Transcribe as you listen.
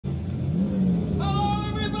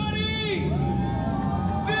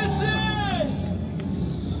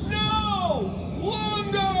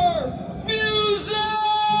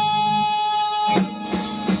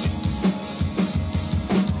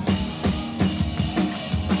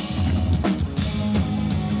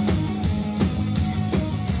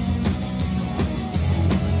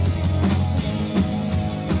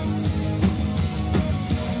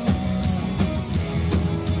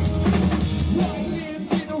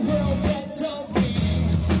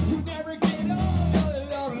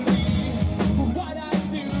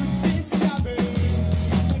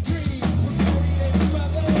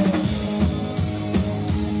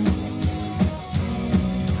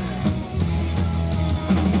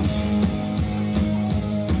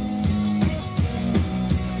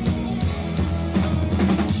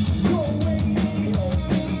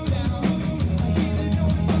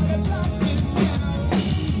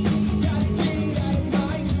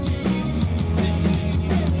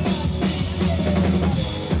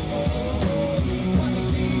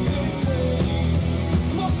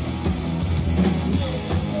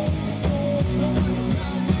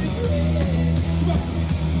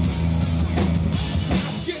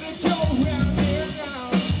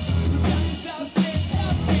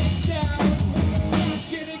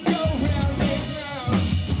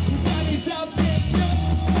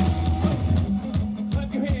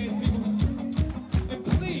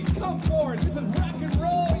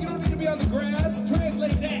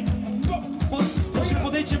Proszę,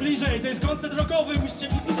 podejdźcie bliżej, to jest koncert rockowy, musicie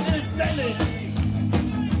mi bliżej sceny.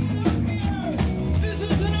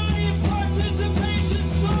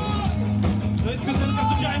 To jest piosenka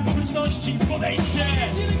z udziałem publiczności, podejdźcie!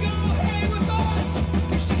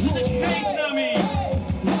 Musicie krzyczeć hej z nami!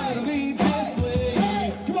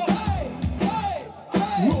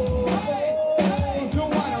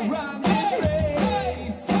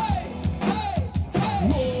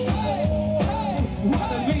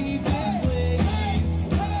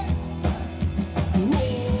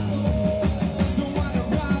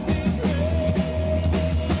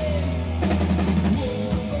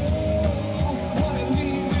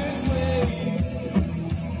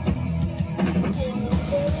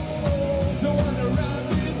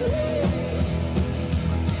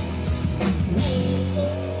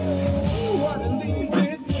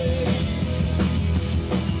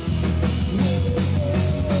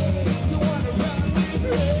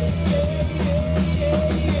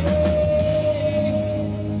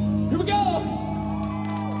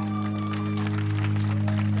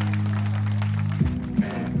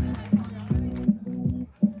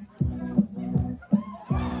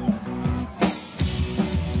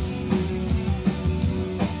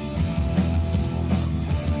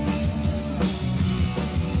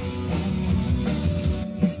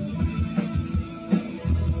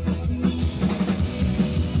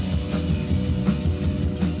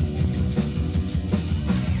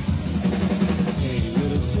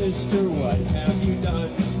 Sister, what have you done?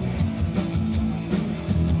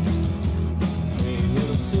 Hey,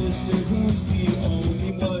 little sister, who's the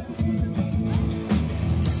only one? Hey,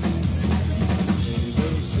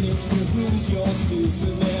 little sister, who's your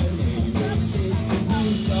Superman? Hey, little sister,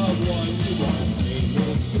 who's the one you want? Hey,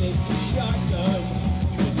 little sister, shotgun.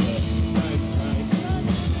 It's a nice time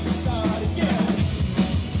to start again.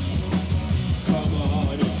 Come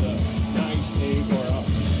on, it's a nice day for a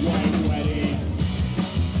white wedding.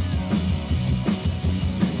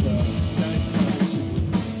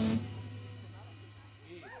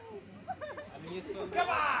 Come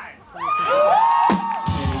on!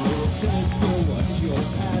 Hey, little sister, what's your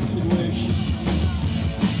passing wish?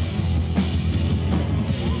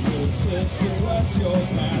 Hey, little sister, what's your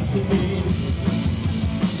passing need?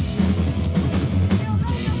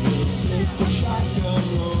 Hey, little sister, shotgun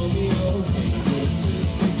Romeo. Hey, little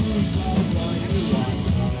sister, who's the one you want?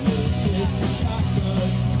 Little sister, shotgun.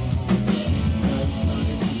 It's a nice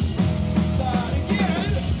time to start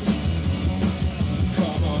again.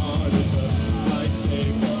 Come on, it's a